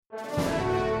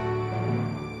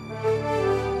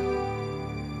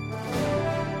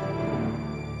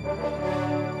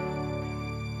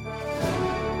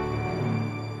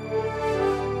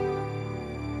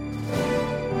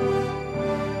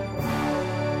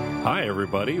Hi,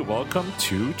 everybody. Welcome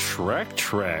to Trek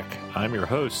Trek. I'm your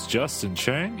host, Justin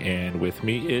Chang, and with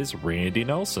me is Randy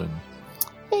Nelson.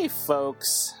 Hey,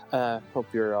 folks. Hope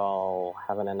you're all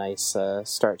having a nice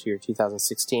start to your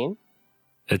 2016.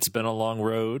 It's been a long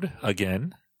road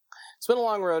again. It's been a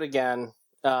long road again.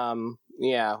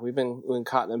 We've been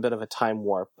caught in a bit of a time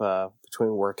warp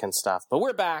between work and stuff, but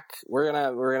we're back. We're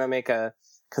gonna make a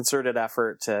concerted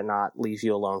effort to not leave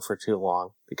you alone for too long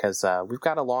because we've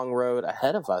got a long road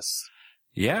ahead of us.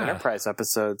 Yeah, Enterprise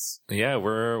episodes. Yeah,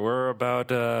 we're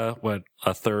about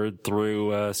a third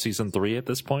through season 3 at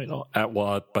this point.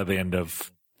 By the end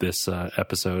of this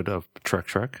episode of Trek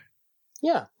Trek.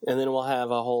 Yeah, and then we'll have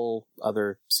a whole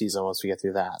other season once we get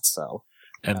through that. So.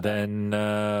 And then,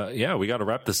 we got to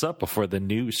wrap this up before the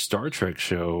new Star Trek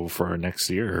show for next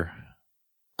year.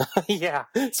 Yeah,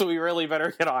 so we really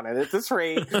better get on it. At this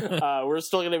rate, we're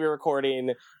still going to be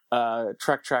recording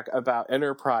Trek Trek about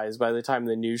Enterprise by the time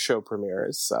the new show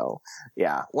premieres. So,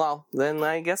 yeah, well, then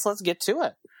I guess let's get to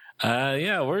it.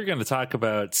 We're going to talk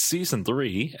about Season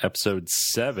 3, Episode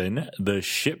 7, The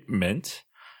Shipment.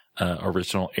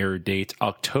 Original air date,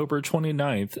 October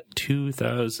 29th,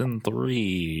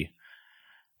 2003.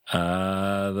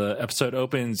 The episode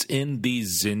opens in the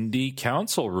Xindi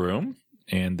Council Room.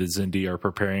 And the Xindi are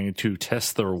preparing to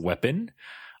test their weapon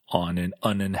on an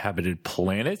uninhabited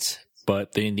planet,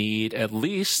 but they need at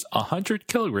least 100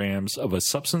 kilograms of a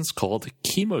substance called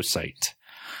chemosite.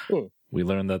 We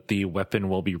learn that the weapon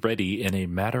will be ready in a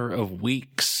matter of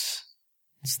weeks.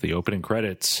 It's the opening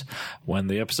credits. When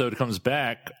the episode comes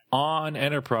back on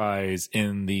Enterprise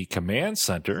in the command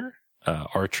center,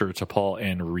 Archer, T'Pol,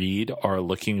 and Reed are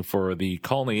looking for the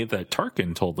colony that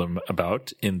Tarkin told them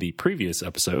about in the previous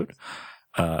episode.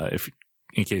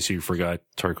 In case you forgot,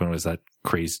 Tarkin was that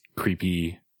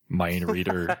creepy mind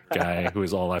reader guy who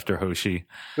was all after Hoshi.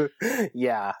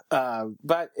 Yeah,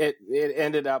 but it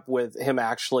ended up with him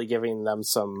actually giving them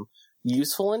some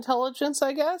useful intelligence,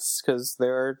 I guess, because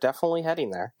they're definitely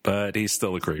heading there. But he's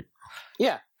still a creep.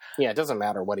 Yeah, it doesn't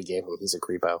matter what he gave him. He's a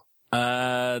creepo.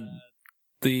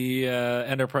 The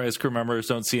Enterprise crew members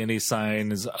don't see any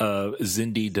signs of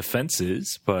Xindi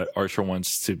defenses, but Archer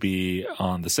wants to be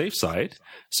on the safe side,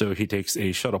 so he takes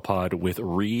a shuttle pod with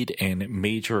Reed and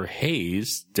Major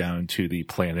Hayes down to the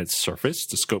planet's surface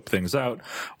to scope things out,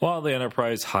 while the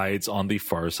Enterprise hides on the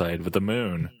far side of the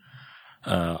moon.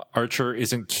 Archer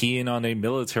isn't keen on a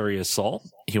military assault.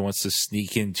 He wants to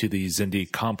sneak into the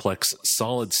Xindi complex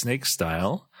Solid Snake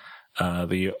style.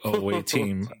 The OA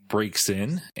team breaks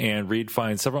in, and Reed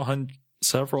finds several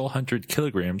hundred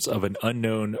kilograms of an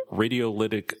unknown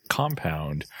radiolytic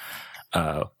compound,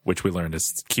 which we learned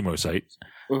is chemosite.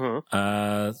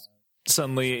 Mm-hmm.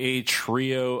 Suddenly, a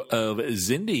trio of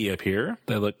Xindi appear.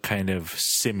 They look kind of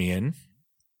simian.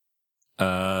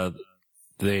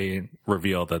 They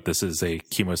reveal that this is a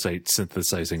chemosite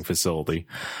synthesizing facility.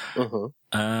 Mm-hmm.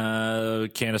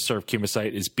 Canister of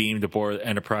chemosite is beamed aboard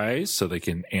Enterprise so they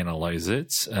can analyze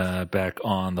it. Back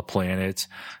on the planet,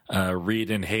 Reed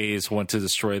and Hayes want to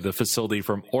destroy the facility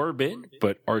from orbit,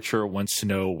 but Archer wants to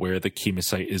know where the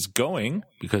chemosite is going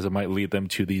because it might lead them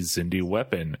to the Xindi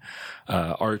weapon.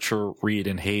 Archer, Reed,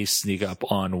 and Hayes sneak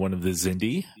up on one of the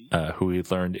Xindi, who we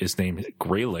learned is named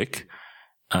Graylick,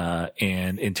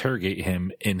 and interrogate him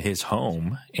in his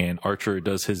home, and Archer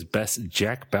does his best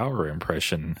Jack Bauer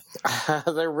impression.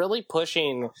 They're really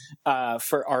pushing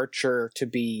for Archer to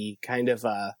be kind of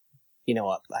a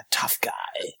tough guy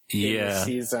in this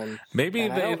season. Maybe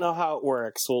I don't know how it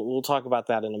works. We'll talk about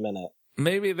that in a minute.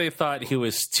 Maybe they thought he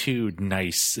was too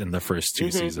nice in the first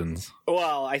two seasons.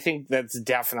 Well, I think that's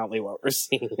definitely what we're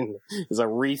seeing, is a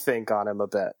rethink on him a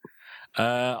bit.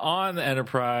 On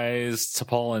Enterprise,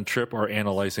 T'Pol and Trip are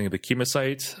analyzing the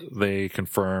chemosite. They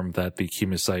confirm that the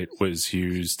chemosite was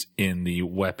used in the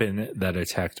weapon that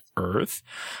attacked Earth.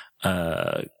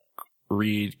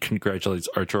 Reed congratulates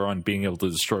Archer on being able to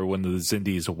destroy one of the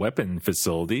Xindi's weapon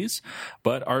facilities,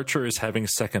 but Archer is having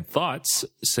second thoughts,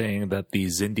 saying that the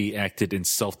Xindi acted in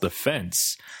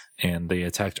self-defense, and they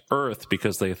attacked Earth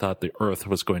because they thought the Earth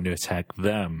was going to attack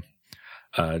them.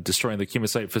 Destroying the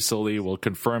chemosite facility will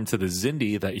confirm to the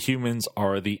Xindi that humans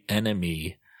are the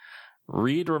enemy.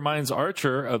 Reed reminds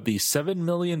Archer of the 7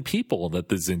 million people that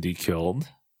the Xindi killed,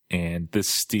 and this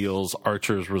steals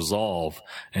Archer's resolve,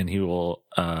 and he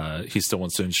still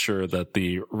wants to ensure that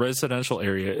the residential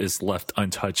area is left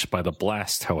untouched by the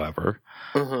blast, however.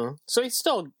 Mm-hmm. So he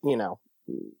still,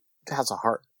 has a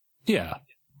heart. Yeah.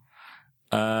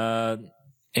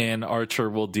 And Archer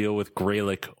will deal with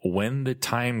Graylick when the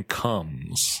time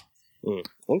comes.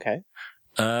 Okay.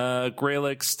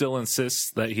 Graylick still insists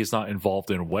that he's not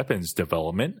involved in weapons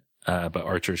development. but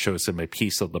Archer shows him a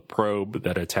piece of the probe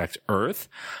that attacked Earth.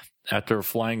 After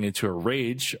flying into a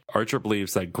rage, Archer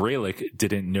believes that Greylick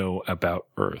didn't know about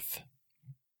Earth.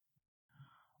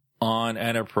 On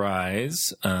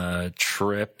Enterprise,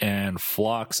 Trip and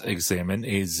Phlox examine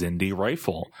a Xindi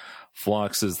rifle.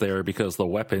 Phlox is there because the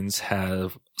weapons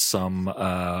have some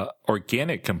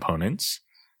organic components,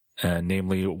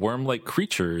 namely worm-like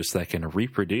creatures that can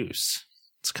reproduce.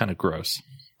 It's kind of gross.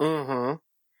 Mm-hmm.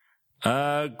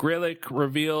 Greylick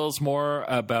reveals more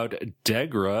about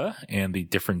Degra and the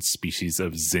different species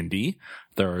of Xindi.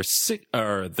 There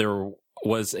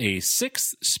was a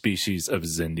sixth species of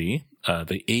Xindi,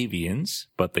 the Avians,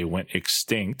 but they went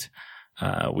extinct.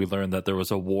 We learned that there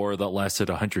was a war that lasted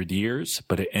 100 years,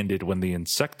 but it ended when the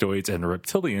insectoids and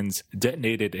reptilians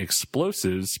detonated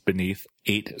explosives beneath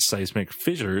 8 seismic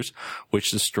fissures,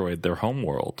 which destroyed their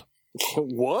homeworld.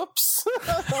 Whoops.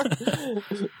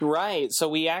 Right. So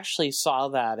we actually saw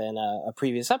that in a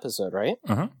previous episode, right?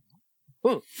 Uh-huh.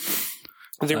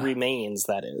 The remains,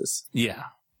 that is. Yeah.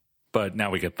 But now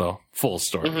we get the full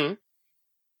story. Mm-hmm.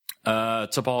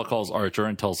 T'Pol calls Archer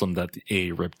and tells him that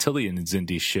a reptilian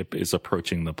Xindi ship is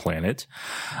approaching the planet.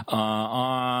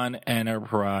 On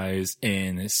Enterprise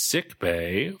in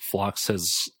sickbay, Phlox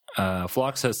has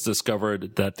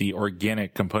discovered that the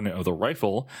organic component of the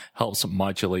rifle helps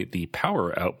modulate the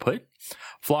power output.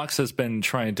 Phlox has been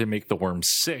trying to make the worm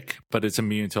sick, but it's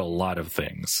immune to a lot of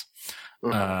things.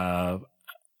 Mm-hmm.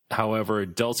 However,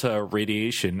 delta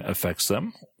radiation affects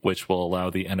them, which will allow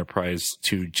the Enterprise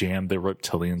to jam the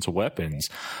reptilians' weapons.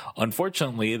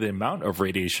 Unfortunately, the amount of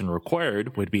radiation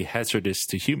required would be hazardous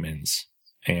to humans.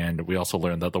 And we also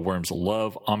learned that the worms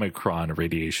love Omicron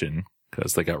radiation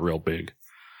because they got real big.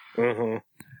 Mm-hmm.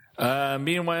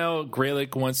 Meanwhile,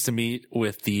 Greylick wants to meet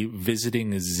with the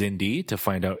visiting Xindi to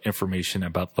find out information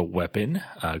about the weapon.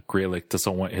 Greylick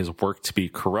doesn't want his work to be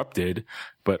corrupted,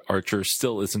 but Archer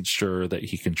still isn't sure that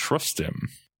he can trust him.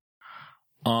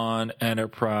 On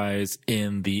Enterprise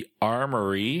in the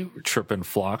Armory, Trip and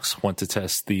Phlox want to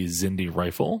test the Xindi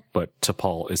rifle, but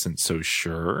T'Pol isn't so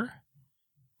sure.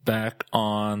 Back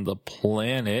on the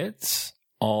planet,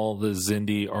 all the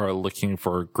Xindi are looking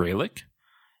for Greylick.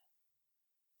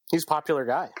 He's a popular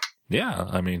guy. Yeah,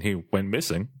 I mean, he went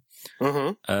missing.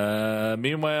 Mm-hmm.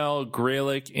 Meanwhile,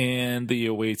 Greylick and the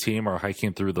away team are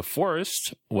hiking through the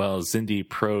forest while Xindi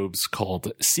probes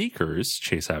called Seekers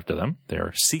chase after them.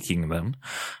 They're seeking them.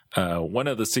 One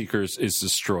of the Seekers is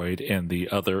destroyed and the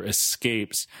other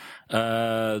escapes.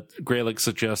 Greylick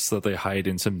suggests that they hide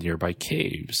in some nearby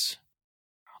caves.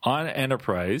 On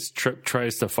Enterprise, Trip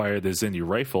tries to fire the Xindi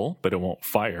rifle, but it won't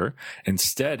fire.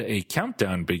 Instead, a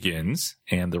countdown begins,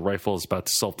 and the rifle is about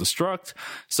to self-destruct,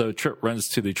 so Trip runs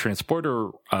to the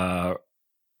transporter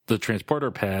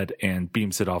pad and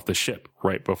beams it off the ship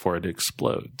right before it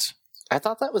explodes. I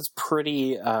thought that was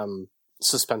pretty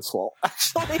suspenseful,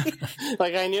 actually.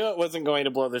 Like, I knew it wasn't going to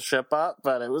blow the ship up,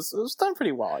 but it was done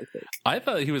pretty well, I think. I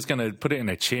thought he was going to put it in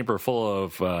a chamber full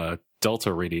of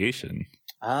delta radiation.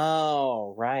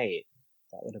 Oh, right.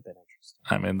 That would have been interesting.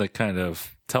 I mean, they kind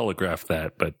of telegraphed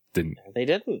that, but didn't. They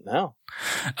didn't, no.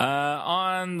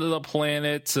 On the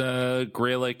planet,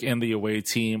 Greylick and the away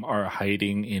team are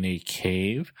hiding in a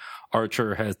cave.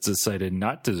 Archer has decided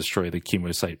not to destroy the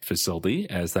chemosite facility,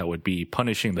 as that would be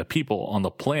punishing the people on the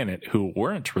planet who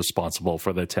weren't responsible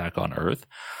for the attack on Earth.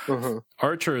 Mm-hmm.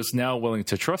 Archer is now willing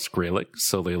to trust Greylick,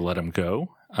 so they let him go.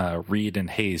 Reed and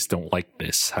Hayes don't like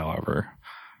this, however.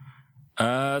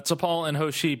 T'Pol and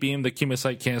Hoshi beam the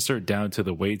chemosite canister down to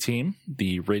the way team.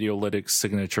 The radiolytic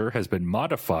signature has been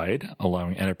modified,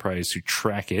 allowing Enterprise to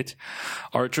track it.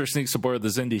 Archer sneaks aboard the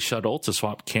Xindi shuttle to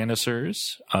swap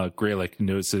canisters. Greylick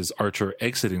notices Archer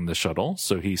exiting the shuttle,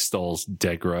 so he stalls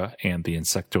Degra and the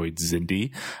insectoid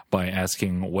Xindi by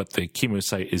asking what the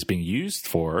chemosite is being used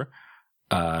for.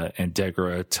 And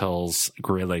Degra tells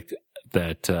Greylick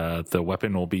that the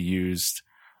weapon will be used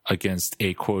against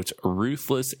a, quote,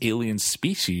 ruthless alien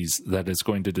species that is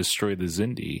going to destroy the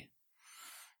Xindi.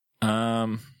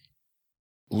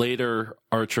 Later,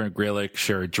 Archer and Greylick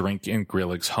share a drink in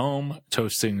Greylick's home,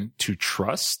 toasting to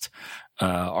trust.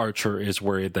 Archer is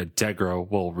worried that Degra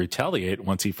will retaliate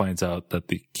once he finds out that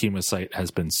the chemosite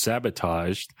has been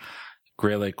sabotaged.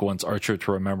 Greylick wants Archer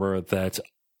to remember that,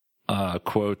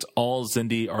 quote, all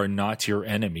Xindi are not your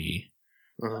enemy.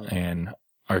 Mm-hmm. And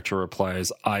Archer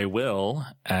replies, I will,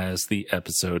 as the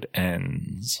episode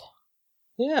ends.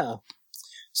 Yeah.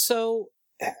 So,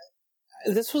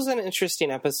 this was an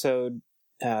interesting episode,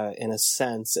 in a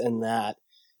sense, in that,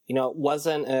 you know, it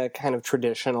wasn't a kind of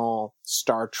traditional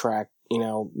Star Trek,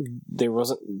 there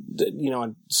wasn't,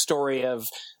 a story of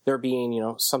there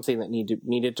being, something that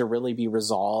needed to really be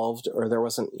resolved, or there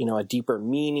wasn't, a deeper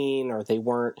meaning, or they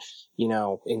weren't,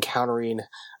 encountering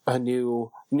a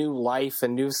new life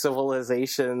and new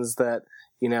civilizations that,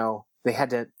 they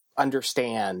had to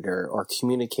understand or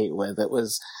communicate with. It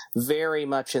was very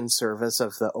much in service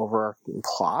of the overarching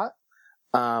plot.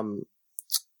 And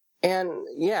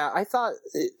yeah, I thought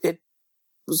it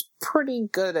was pretty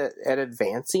good at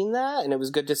advancing that, and it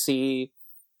was good to see,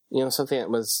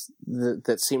 something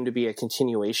that seemed to be a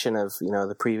continuation of,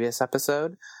 the previous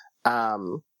episode.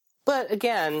 But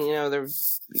again,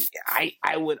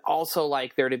 I would also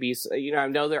like there to be, I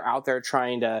know they're out there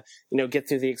trying to, get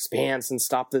through the Expanse and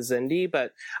stop the Xindi,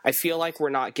 but I feel like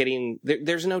we're not getting,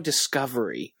 there's no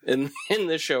discovery in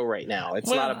the show right now.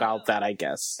 It's not about that, I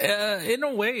guess. In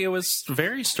a way, it was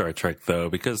very Star Trek,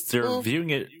 though, because they're viewing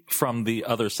it from the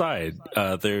other side.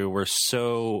 They were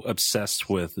so obsessed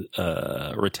with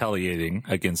retaliating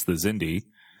against the Xindi.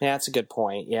 Yeah, that's a good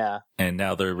point. Yeah. And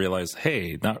now they realize,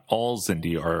 hey, not all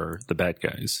Xindi are the bad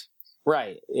guys.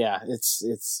 Right. Yeah.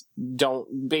 It's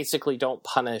don't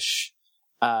punish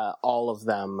all of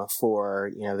them for,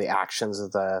 the actions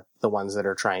of the ones that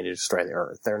are trying to destroy the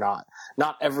Earth. They're not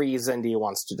every Xindi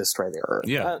wants to destroy the Earth.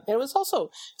 Yeah. It's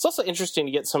also interesting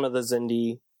to get some of the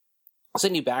Xindi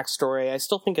backstory. I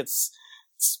still think it's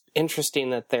interesting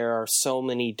that there are so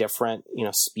many different,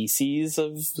 species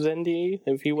of Xindi,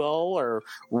 if you will, or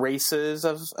races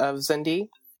of Xindi.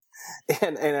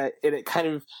 And it kind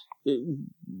of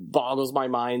boggles my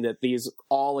mind that these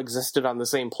all existed on the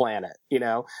same planet,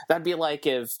 That'd be like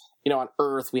if, on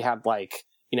Earth we had like,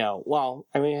 we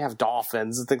have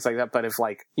dolphins and things like that, but if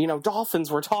like,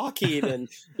 dolphins were talking and,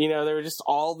 there were just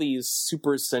all these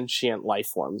super sentient life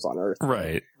forms on Earth.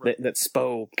 Right. That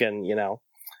spoke and,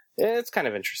 it's kind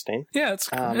of interesting. Yeah, it's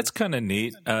kind of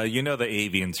neat. The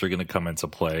avians are going to come into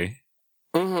play.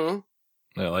 Mm-hmm.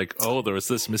 They're like, oh, there was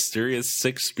this mysterious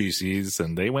sixth species,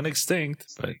 and they went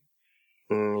extinct. But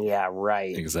yeah,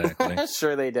 right. Exactly.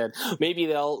 Sure, they did. Maybe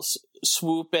they'll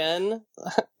swoop in,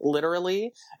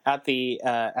 literally, at the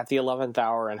 11th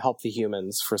hour and help the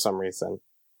humans for some reason.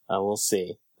 We'll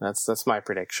see. That's my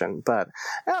prediction. But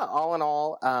yeah, all in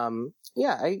all,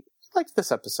 I liked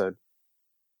this episode.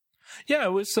 Yeah,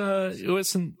 it was a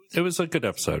good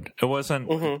episode. It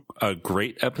wasn't a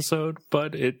great episode,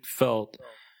 but it felt,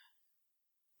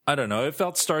 I don't know, it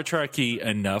felt Star Trek-y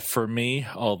enough for me,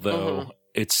 although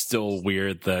it's still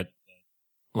weird that,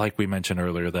 like we mentioned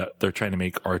earlier, that they're trying to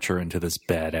make Archer into this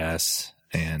badass.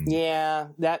 And yeah,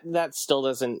 that still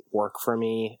doesn't work for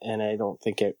me, and I don't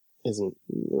think it isn't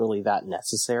really that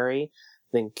necessary.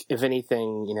 I think, if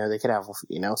anything, they could have,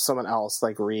 someone else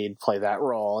like Reed play that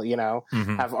role,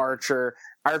 have Archer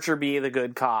be the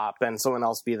good cop and someone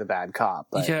else be the bad cop.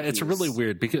 But yeah, it's really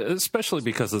weird, especially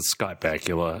because it's Scott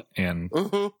Bakula, and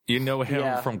you know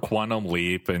him from Quantum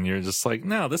Leap, and you're just like,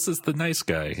 no, this is the nice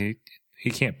guy. He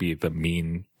can't be the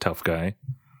mean, tough guy.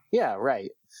 Yeah,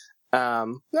 right.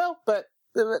 No, but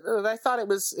I thought it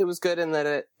was good in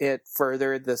that it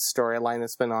furthered the storyline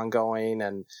that's been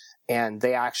ongoing, and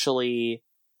they actually,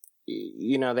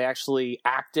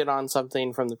 acted on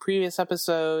something from the previous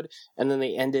episode, and then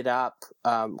they ended up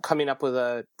coming up with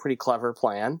a pretty clever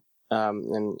plan.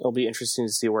 And it'll be interesting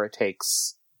to see where it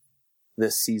takes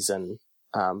this season.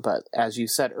 But as you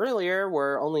said earlier,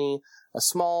 we're only a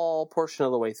small portion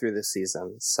of the way through this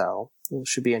season, so it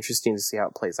should be interesting to see how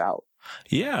it plays out.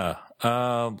 Yeah.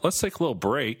 Let's take a little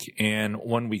break, and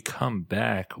when we come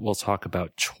back, we'll talk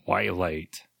about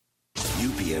Twilight.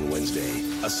 UPN Wednesday,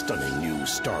 a stunning new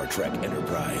Star Trek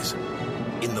Enterprise.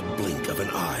 In the blink of an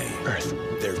eye, Earth,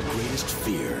 their greatest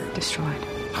fear. Destroyed.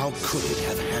 How could it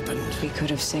have happened? We could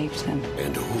have saved them.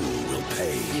 And who will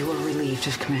pay? You are relieved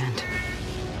of command.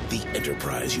 The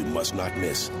Enterprise you must not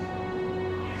miss.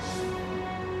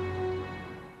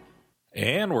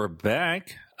 And we're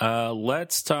back.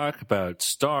 Let's talk about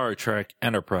Star Trek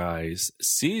Enterprise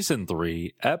Season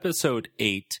 3, Episode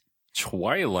 8,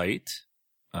 Twilight.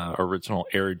 Original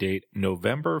air date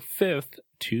November 5th,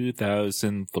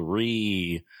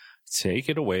 2003. Take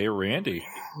it away, Randy.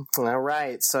 All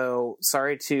right. So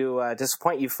sorry to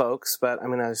disappoint you folks, but I'm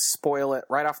going to spoil it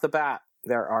right off the bat.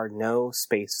 There are no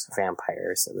space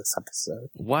vampires in this episode.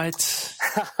 What?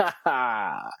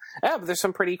 Yeah, but there's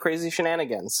some pretty crazy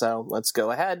shenanigans. So let's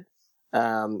go ahead.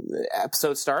 The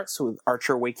episode starts with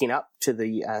Archer waking up to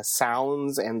the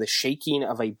sounds and the shaking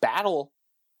of a battle.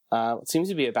 It seems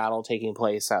to be a battle taking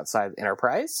place outside the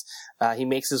Enterprise. He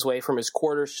makes his way from his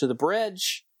quarters to the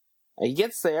bridge. He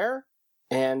gets there,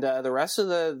 and the rest of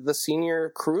the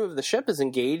senior crew of the ship is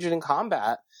engaged in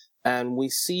combat. and we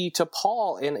see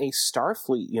T'Pol in a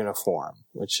Starfleet uniform,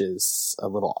 which is a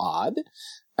little odd.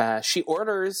 She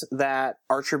orders that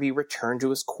Archer be returned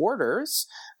to his quarters.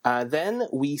 Then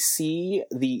we see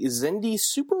the Xindi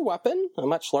superweapon, a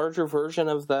much larger version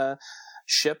of the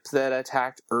ship that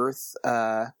attacked Earth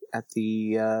at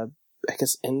the, I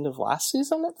guess, end of last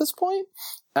season at this point.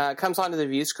 Comes onto the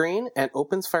view screen and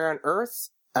opens fire on Earth.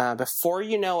 Before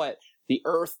you know it, the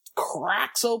Earth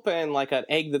cracks open like an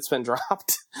egg that's been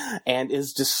dropped and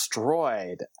is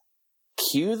destroyed.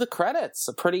 Cue the credits.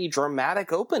 A pretty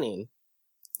dramatic opening.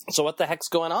 So what the heck's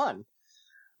going on?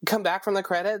 Come back from the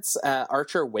credits,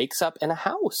 Archer wakes up in a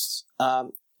house,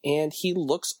 and he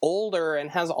looks older and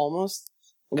has almost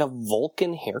like a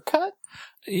Vulcan haircut.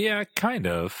 Yeah, kind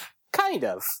of. Kind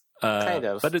of.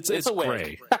 But it's a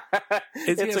gray.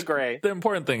 It's a gray. The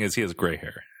important thing is he has gray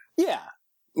hair. Yeah.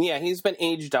 Yeah, he's been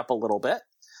aged up a little bit.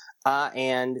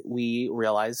 And we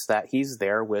realize that he's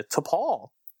there with T'Pol.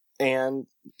 And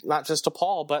not just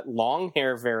T'Pol, but long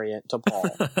hair variant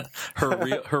T'Pol.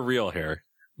 her real hair.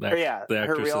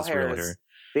 Her real hair.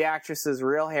 The actress's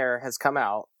real hair has come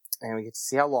out, and we get to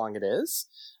see how long it is.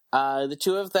 The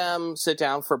two of them sit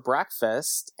down for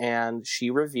breakfast, and she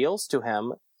reveals to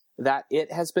him that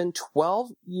it has been 12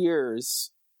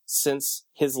 years since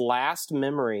his last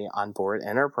memory on board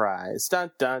Enterprise.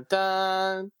 Dun, dun,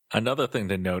 dun. Another thing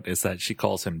to note is that she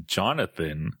calls him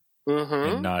Jonathan,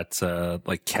 and not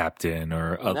like Captain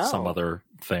or some other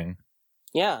thing.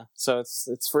 Yeah, so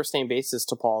it's first name basis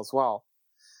T'Pol as well.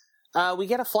 We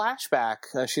get a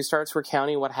flashback. She starts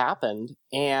recounting what happened,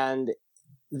 and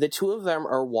the two of them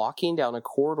are walking down a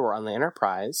corridor on the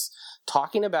Enterprise,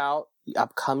 talking about the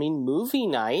upcoming movie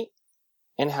night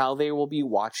and how they will be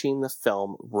watching the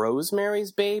film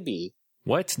Rosemary's Baby.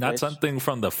 What? Not something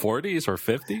from the 40s or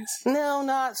 50s? No,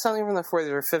 not something from the 40s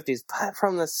or 50s, but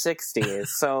from the 60s.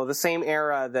 So the same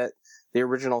era that the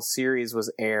original series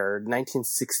was aired,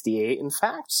 1968, in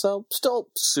fact. So still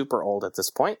super old at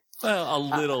this point. Well, a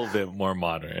little bit more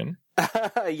modern.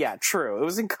 Yeah, true. It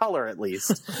was in color, at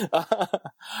least.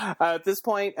 At this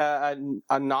point, an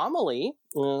anomaly.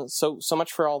 So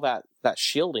much for all that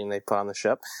shielding they put on the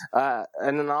ship. An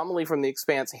anomaly from the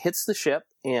Expanse hits the ship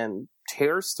and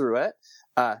tears through it.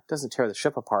 Doesn't tear the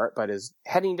ship apart, but is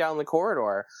heading down the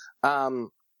corridor.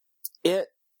 It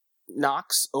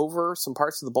knocks over some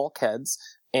parts of the bulkheads,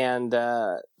 and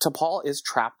T'Pol is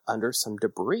trapped under some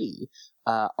debris.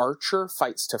 Archer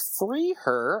fights to free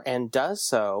her and does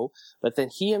so, but then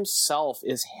he himself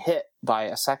is hit by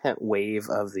a second wave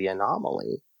of the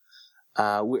anomaly.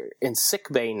 We're in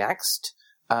sickbay next.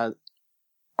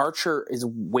 Archer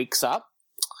wakes up,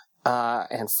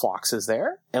 and Phlox is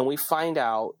there, and we find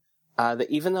out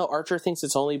that even though Archer thinks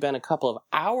it's only been a couple of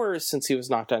hours since he was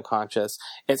knocked unconscious,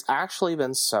 it's actually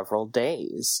been several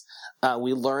days.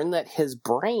 We learn that his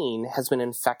brain has been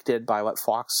infected by what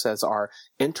Phlox says are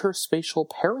interspatial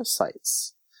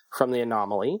parasites from the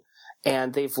anomaly,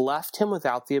 and they've left him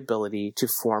without the ability to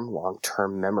form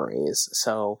long-term memories.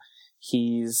 So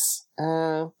he's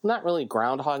not really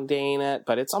Groundhog Day-ing it,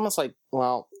 but it's almost like,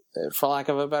 well, for lack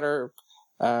of a better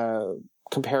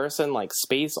comparison, like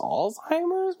space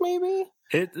Alzheimer's, maybe?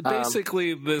 It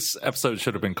basically, this episode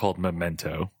should have been called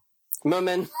Memento.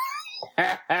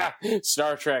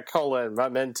 Star Trek :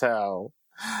 Memento.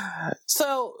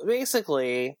 So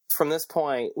basically, from this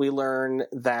point, we learn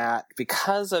that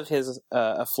because of his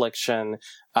affliction,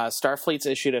 Starfleet's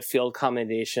issued a field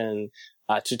commendation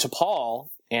to T'Pol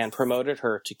and promoted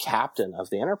her to captain of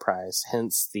the Enterprise,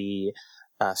 hence the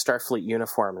Starfleet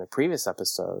uniform in a previous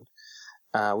episode.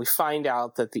 We find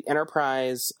out that the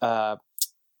Enterprise,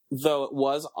 though it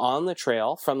was on the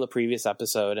trail from the previous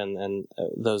episode and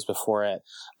those before it,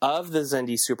 of the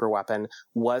Xindi superweapon,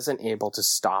 wasn't able to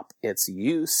stop its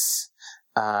use.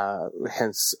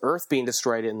 Hence Earth being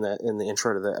destroyed in the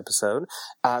intro to the episode.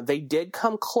 They did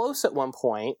come close at one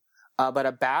point, but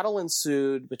a battle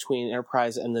ensued between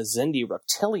Enterprise and the Xindi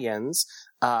reptilians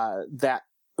that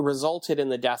resulted in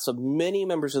the deaths of many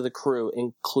members of the crew,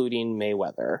 including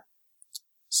Mayweather.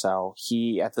 So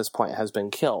he, at this point, has been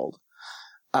killed.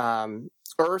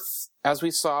 Earth, as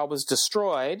we saw, was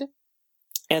destroyed,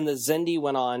 and the Xindi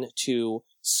went on to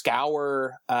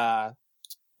scour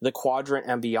the quadrant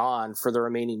and beyond for the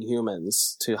remaining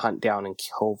humans to hunt down and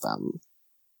kill them.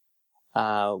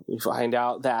 We find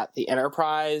out that the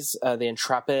Enterprise, the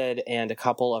Intrepid, and a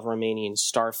couple of remaining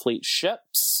Starfleet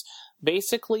ships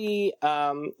basically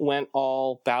went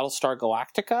all Battlestar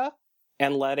Galactica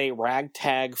and led a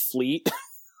ragtag fleet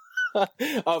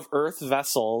of Earth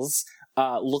vessels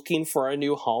looking for a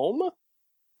new home.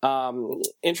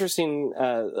 Interesting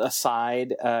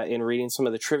aside, in reading some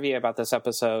of the trivia about this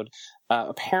episode,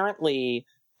 apparently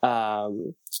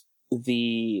the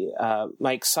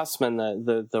Mike Sussman,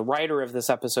 the writer of this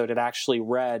episode, had actually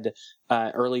read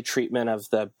early treatment of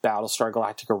the Battlestar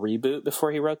Galactica reboot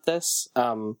before he wrote this.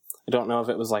 I don't know if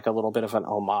it was like a little bit of an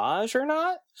homage or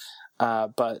not,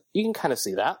 but you can kind of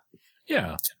see that.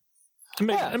 Yeah.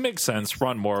 It makes sense.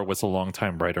 Ron Moore was a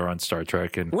longtime writer on Star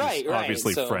Trek, and he's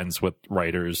obviously friends with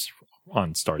writers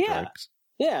on Star Trek.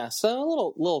 Yeah, so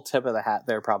a little tip of the hat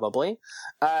there, probably.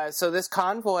 So this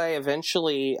convoy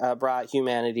eventually brought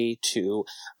humanity to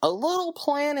a little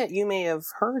planet you may have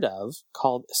heard of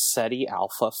called Ceti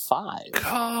Alpha 5.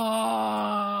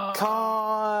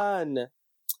 Khan!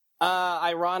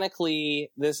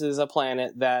 Ironically, this is a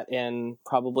planet that in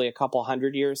probably a couple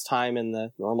 100 years' time in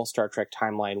the normal Star Trek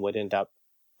timeline would end up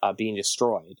being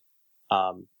destroyed.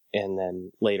 And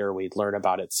then later we'd learn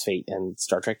about its fate in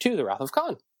Star Trek II, The Wrath of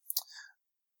Khan.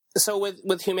 So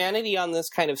with humanity on this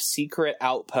kind of secret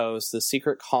outpost, the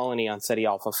secret colony on Ceti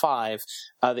Alpha 5,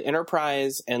 the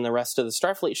Enterprise and the rest of the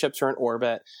Starfleet ships are in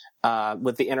orbit,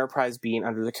 with the Enterprise being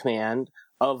under the command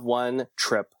of one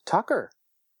Trip Tucker.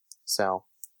 So,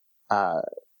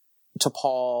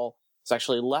 T'Pol has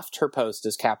actually left her post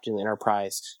as captain of the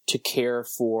Enterprise to care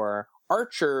for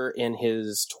Archer in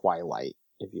his twilight,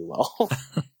 if you will.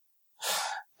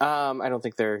 I don't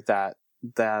think they're that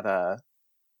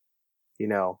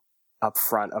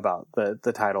upfront about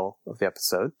the title of the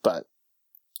episode, but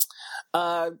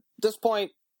at this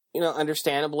point,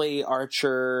 understandably,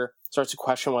 Archer starts to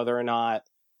question whether or not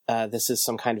this is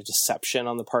some kind of deception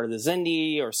on the part of the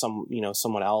Xindi or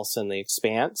someone else in the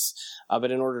Expanse. But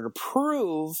in order to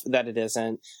prove that it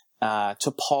isn't,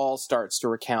 T'Pol starts to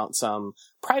recount some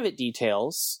private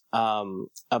details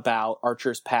about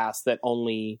Archer's past that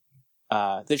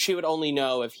she would only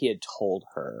know if he had told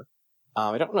her.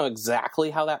 I don't know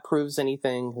exactly how that proves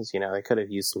anything, because, they could have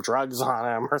used some drugs on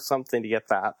him or something to get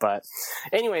that. But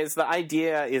anyways, the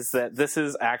idea is that this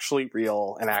is actually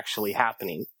real and actually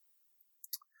happening.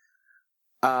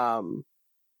 At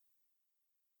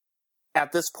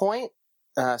this point,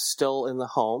 still in the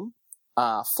home,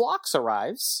 Phlox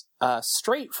arrives,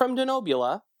 straight from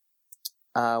Denobula,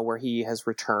 where he has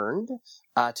returned,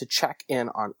 to check in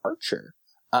on Archer.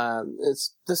 At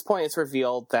this point, it's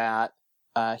revealed that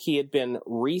he had been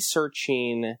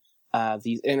researching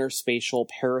these interspatial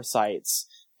parasites,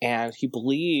 and he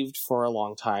believed for a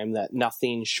long time that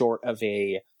nothing short of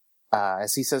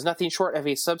as he says, nothing short of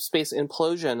a subspace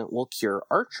implosion will cure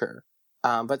Archer.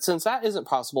 But since that isn't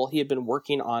possible, he had been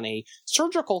working on a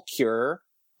surgical cure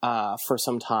for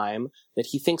some time that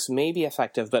he thinks may be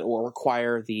effective, but will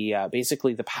require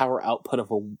basically the power output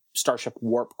of a Starship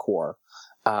warp core.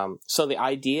 So the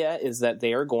idea is that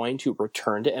they are going to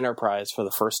return to Enterprise for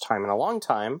the first time in a long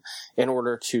time in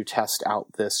order to test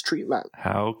out this treatment.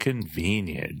 How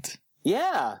convenient.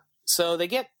 Yeah. So they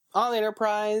get on the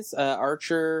Enterprise.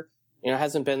 Archer,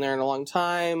 hasn't been there in a long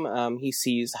time. He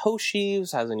sees Hoshi, who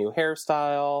has a new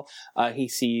hairstyle. He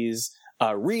sees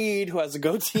Reed, who has a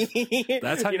goatee.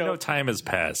 That's how you know time has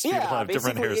passed. People have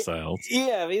different hairstyles.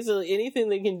 Yeah, basically anything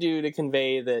they can do to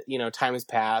convey that, time has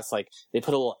passed. Like, they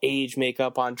put a little age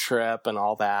makeup on Trip and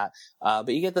all that. But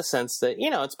you get the sense that,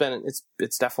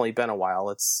 it's definitely been a while.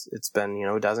 It's been,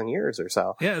 a dozen years or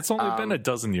so. Yeah, it's only been a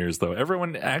dozen years, though.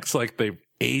 Everyone acts like they've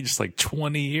aged like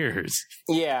 20 years.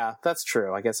 Yeah, that's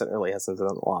true. I guess it really hasn't been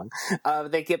long.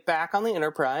 They get back on the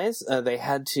Enterprise. They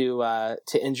head to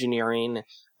engineering,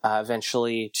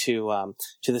 eventually to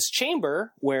this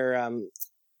chamber where,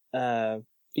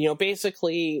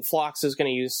 basically Phlox is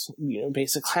going to use,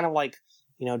 basic kind of like,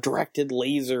 directed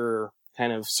laser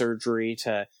kind of surgery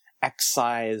to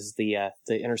excise the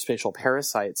interspatial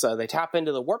parasites. They tap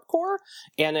into the warp core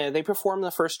and they perform the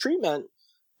first treatment.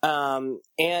 And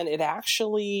it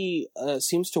actually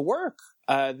seems to work.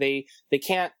 They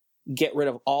can't get rid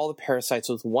of all the parasites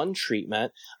with one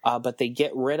treatment, but they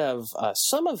get rid of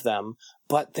some of them.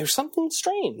 But there's something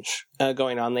strange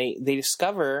going on. They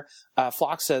discover,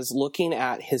 Phlox says, looking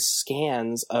at his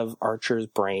scans of Archer's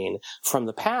brain from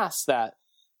the past, that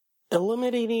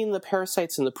eliminating the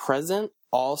parasites in the present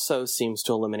also seems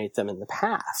to eliminate them in the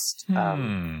past.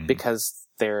 Because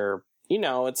they're,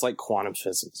 it's like quantum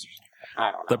physics.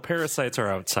 I don't know. The parasites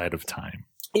are outside of time.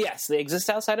 Yes, they exist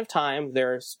outside of time.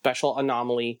 They're special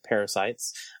anomaly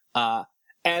parasites. And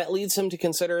it leads him to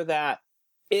consider that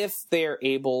if they're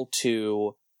able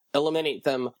to eliminate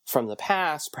them from the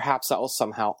past, perhaps that will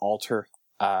somehow alter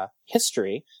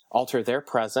history, alter their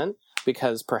present,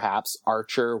 because perhaps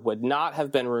Archer would not have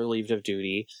been relieved of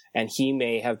duty, and he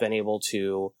may have been able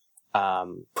to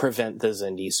prevent the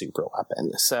Xindi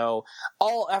superweapon. So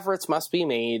all efforts must be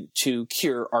made to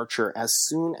cure Archer as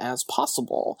soon as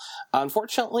possible.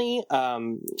 Unfortunately,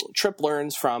 Trip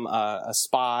learns from a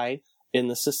spy in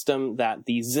the system that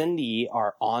the Xindi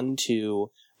are onto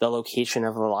the location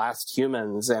of the last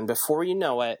humans, and before you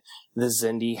know it, the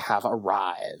Xindi have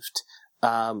arrived.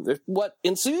 What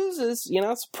ensues is,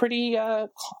 it's a pretty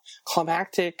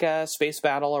climactic space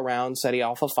battle around Ceti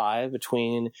Alpha 5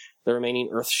 between the remaining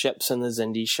Earth ships and the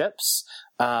Xindi ships.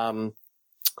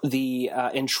 The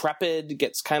Intrepid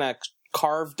gets kind of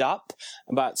carved up.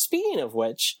 But speaking of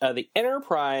which, the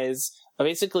Enterprise,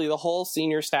 basically the whole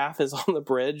senior staff is on the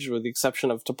bridge with the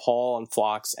exception of T'Pol and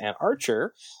Phlox and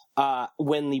Archer.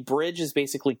 When the bridge is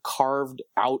basically carved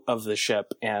out of the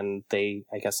ship and they,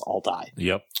 I guess, all die.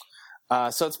 Yep.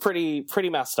 So it's pretty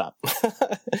messed up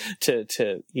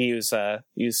to use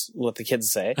what the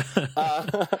kids say.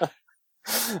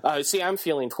 See, I'm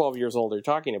feeling 12 years older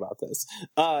talking about this.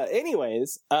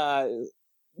 Anyways,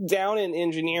 down in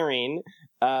engineering,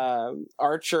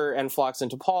 Archer and Phlox and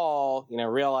T'Pol,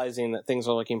 realizing that things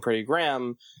are looking pretty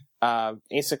grim,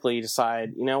 basically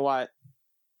decide, you know what?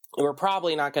 We're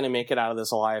probably not going to make it out of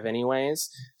this alive anyways.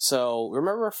 So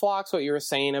remember, Phlox, what you were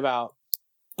saying about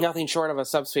nothing short of a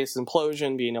subspace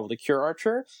implosion being able to cure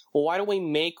Archer? Well, why don't we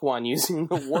make one using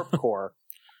the warp core?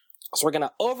 So we're going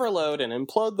to overload and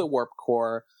implode the warp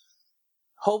core,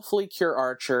 hopefully cure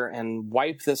Archer, and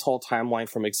wipe this whole timeline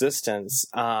from existence.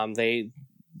 They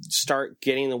start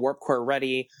getting the warp core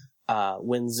ready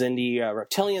when Xindi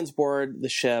reptilians board the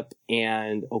ship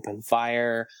and open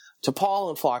fire. T'Pol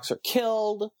and Phlox are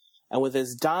killed, and with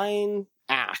his dying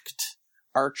act,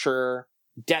 Archer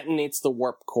detonates the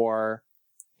warp core,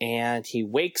 and he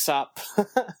wakes up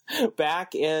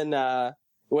back in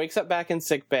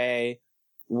sickbay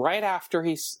right after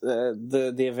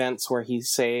the events where he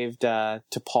saved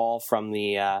T'Pol from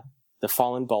the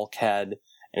fallen bulkhead,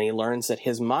 and he learns that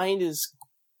his mind is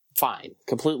fine,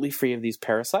 completely free of these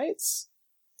parasites,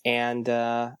 and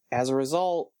as a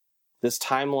result, this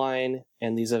timeline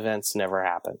and these events never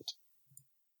happened.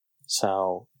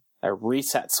 So, a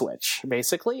reset switch,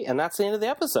 basically, and that's the end of the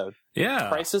episode. Yeah.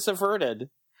 Crisis averted.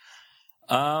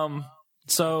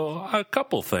 So, a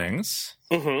couple things.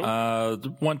 Mm-hmm.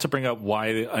 One, to bring up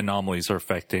why the anomalies are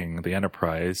affecting the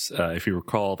Enterprise. If you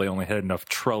recall, they only had enough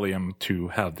Trellium to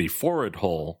have the forward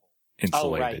hull insulated.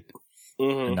 Oh, right.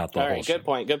 Mm-hmm. And not the All whole right, ship.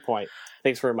 good point.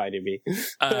 Thanks for reminding me.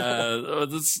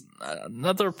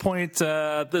 Another point,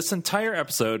 this entire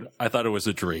episode, I thought it was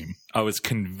a dream. I was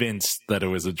convinced that it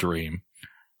was a dream.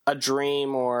 A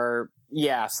dream or,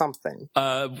 something.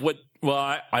 I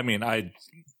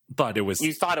thought it was...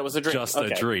 You thought it was a dream? Just a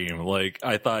dream. Like,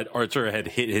 I thought Archer had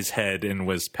hit his head and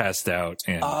was passed out.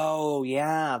 And oh,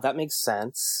 yeah, that makes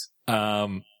sense.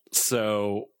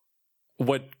 So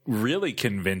what really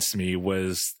convinced me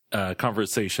was a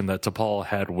conversation that T'Pol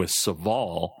had with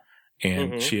Saval,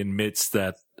 and she admits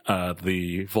that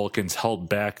the Vulcans held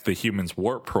back the humans'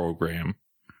 warp program.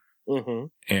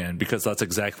 And because that's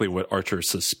exactly what Archer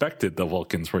suspected the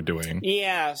Vulcans were doing.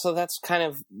 Yeah, so that's kind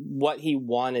of what he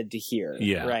wanted to hear,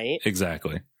 right?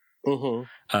 Exactly.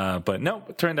 But no,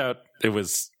 it turned out it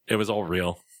was all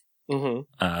real.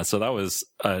 So that was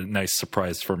a nice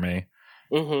surprise for me.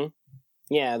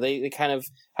 Yeah, they kind of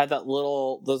had those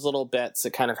little bits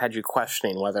that kind of had you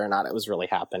questioning whether or not it was really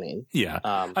happening. Yeah.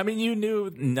 I mean, you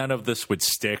knew none of this would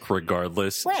stick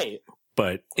regardless. Right.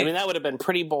 But that would have been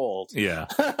pretty bold. Yeah.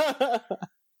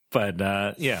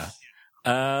 But, yeah.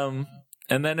 And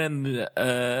then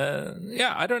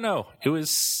I don't know. It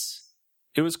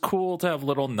was cool to have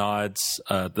little nods.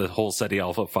 The whole Ceti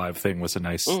Alpha 5 thing was a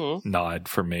nice nod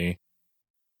for me.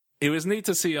 It was neat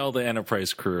to see all the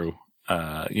Enterprise crew,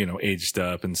 aged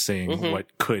up and seeing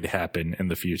what could happen in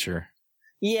the future.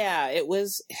 Yeah, it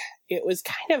was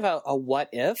kind of a what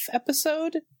if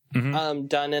episode.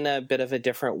 Done in a bit of a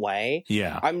different way.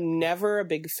 Yeah. I'm never a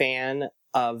big fan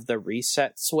of the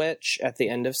reset switch at the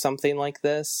end of something like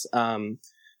this. I'm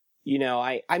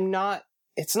not,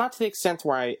 it's not to the extent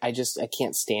where I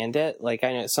can't stand it. Like,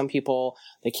 I know some people,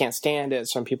 they can't stand it.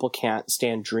 Some people can't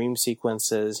stand dream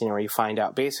sequences, where you find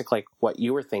out basically like what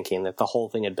you were thinking, that the whole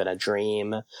thing had been a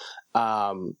dream.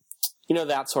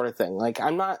 That sort of thing. Like,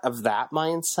 I'm not of that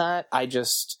mindset. I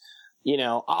just,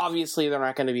 obviously they're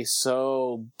not going to be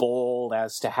so bold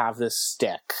as to have this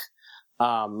stick.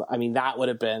 That would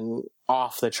have been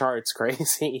off the charts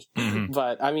crazy.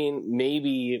 But,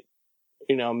 maybe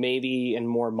in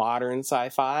more modern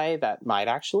sci-fi that might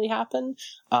actually happen.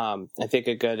 I think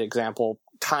a good example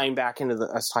tying back into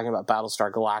I was talking about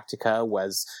Battlestar Galactica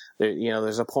was,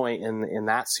 there's a point in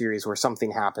that series where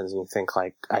something happens and you think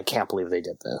like, I can't believe they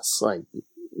did this. Like,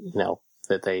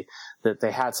 that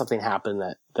they had something happen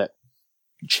that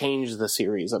changed the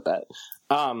series a bit.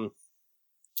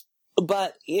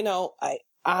 But,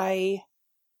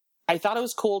 I thought it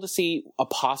was cool to see a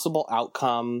possible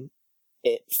outcome.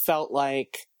 It felt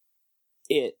like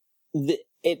it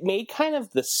made kind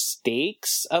of the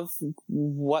stakes of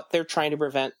what they're trying to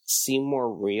prevent seem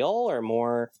more real, or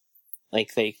more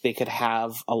like they could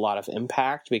have a lot of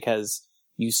impact, because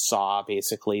you saw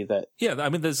basically that. Yeah, I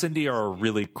mean, the Xindi are a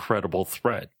really credible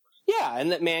threat. Yeah,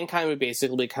 and that mankind would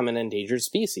basically become an endangered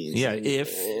species. Yeah,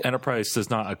 if Enterprise does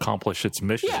not accomplish its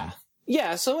mission.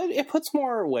 Yeah, so it puts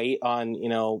more weight on,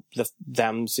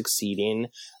 them succeeding.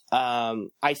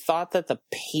 I thought that the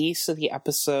pace of the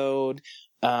episode,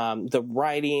 the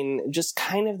writing, just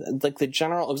kind of like it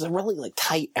was a really like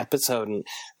tight episode, and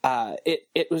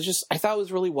it was just, I thought it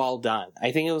was really well done.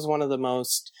 I think it was one of the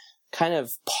most kind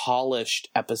of polished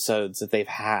episodes that they've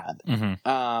had.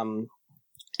 Mm-hmm.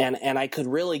 And I could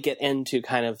really get into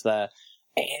kind of the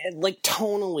like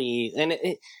tonally, and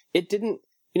it didn't,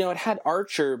 it had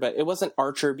Archer, but it wasn't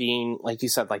Archer being, like you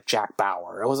said, like Jack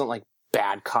Bauer. It wasn't like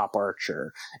bad cop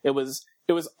Archer. It was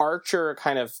Archer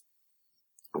kind of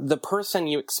the person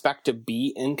you expect to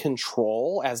be in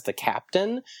control as the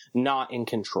captain, not in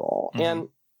control. Mm-hmm. And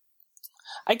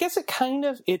I guess it kind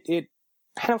of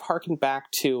harkened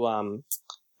back to,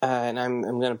 and I'm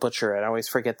going to butcher it. I always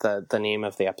forget the name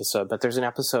of the episode, but there's an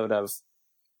episode of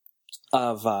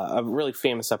a really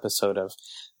famous episode of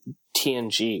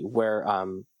TNG where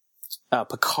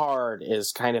Picard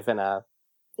is kind of in a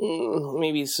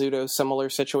maybe pseudo similar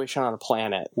situation on a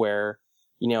planet where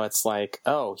it's like,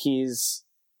 oh, he's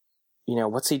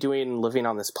what's he doing living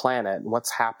on this planet,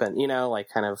 what's happened, like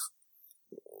kind of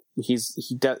he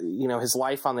does, his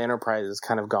life on the Enterprise is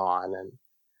kind of gone,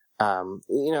 and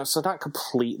so not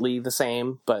completely the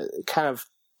same, but kind of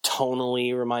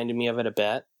tonally reminded me of it a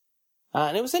bit.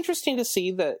 And it was interesting to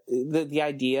see that the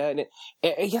idea, and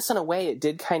I guess in a way it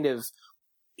did kind of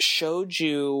showed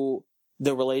you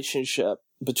the relationship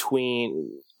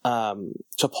between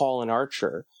T'Pol and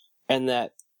Archer, and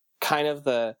that kind of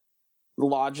the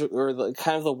logic, or the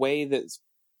kind of the way that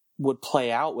would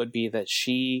play out would be that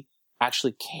she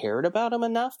actually cared about him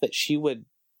enough that she would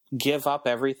give up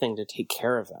everything to take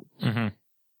care of him. Mm-hmm.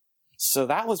 So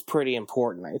that was pretty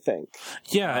important, I think.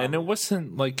 Yeah, and it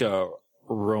wasn't like a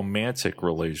romantic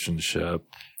relationship.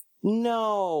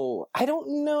 No, I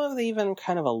don't know if they even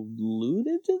kind of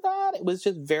alluded to that. It was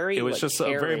just very. It was just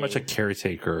very much a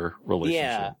caretaker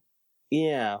relationship.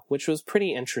 Yeah, which was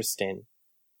pretty interesting.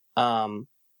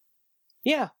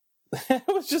 Yeah, it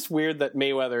was just weird that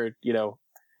Mayweather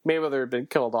had been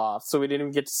killed off, so we didn't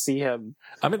even get to see him.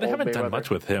 I mean, they haven't done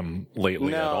much with him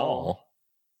lately at all.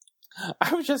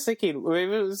 I was just thinking,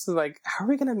 maybe it was like, how are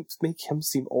we going to make him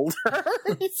seem older?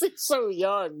 He seems so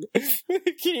young.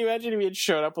 Can you imagine if he had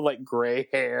shown up with like gray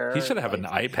hair? He should have an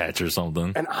eye patch or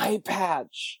something. An eye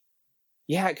patch.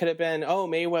 Yeah, it could have been,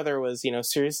 Mayweather was,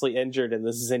 seriously injured in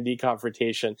this Xindi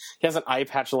confrontation. He has an eye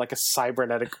patch and like a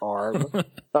cybernetic arm. That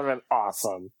would have been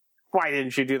awesome. Why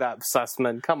didn't you do that,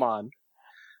 Sussman? Come on.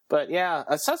 But yeah,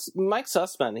 Mike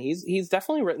Sussman, he's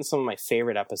definitely written some of my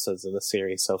favorite episodes of the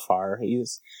series so far. And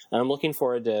I'm looking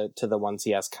forward to the ones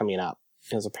he has coming up,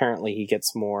 because apparently he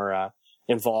gets more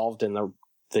involved in the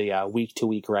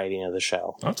week-to-week writing of the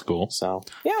show. That's cool. So,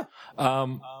 yeah.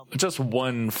 Just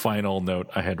one final note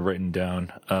I had written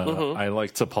down. I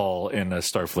like T'Pol in a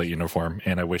Starfleet uniform,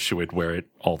 and I wish she would wear it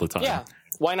all the time. Yeah,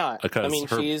 why not?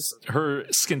 Because her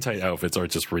skin-tight outfits are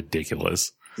just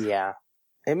ridiculous. Yeah.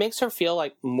 It makes her feel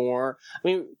like more. I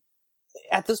mean,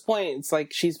 at this point, it's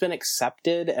like she's been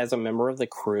accepted as a member of the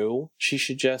crew. She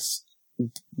should just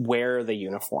wear the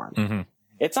uniform. Mm-hmm.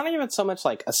 It's not even so much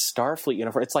like a Starfleet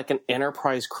uniform. It's like an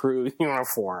Enterprise crew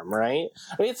uniform, right?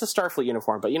 I mean, it's a Starfleet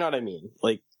uniform, but you know what I mean?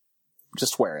 Like,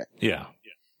 just wear it. Yeah.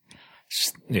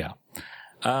 Yeah.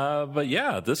 But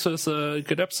yeah, this was a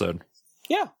good episode.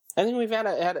 Yeah. I think we've had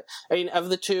I mean, of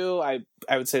the two, I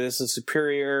would say this is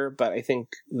superior, but I think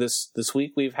this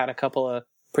week we've had a couple of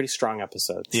pretty strong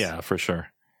episodes. Yeah, for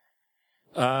sure.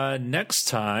 Next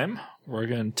time, we're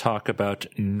going to talk about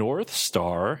North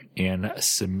Star and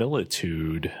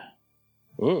Similitude.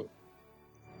 Ooh.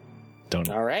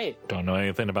 All right. Don't know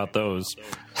anything about those.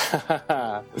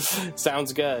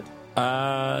 Sounds good.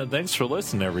 Thanks for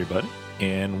listening, everybody,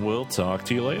 and we'll talk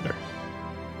to you later.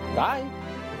 Bye.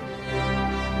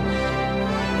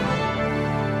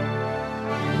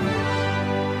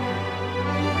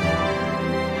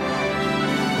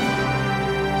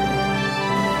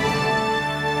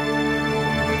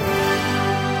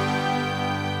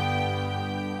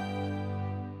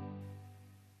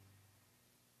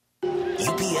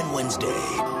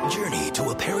 Wednesday. Journey to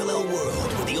a parallel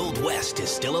world where the Old West is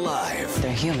still alive.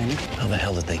 They're human. How the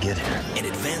hell did they get here? And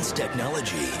advanced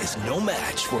technology is no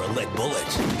match for a lead bullet.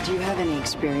 Do you have any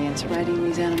experience riding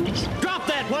these animals? Drop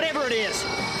that, whatever it is!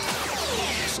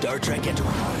 Star Trek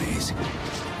Enterprise.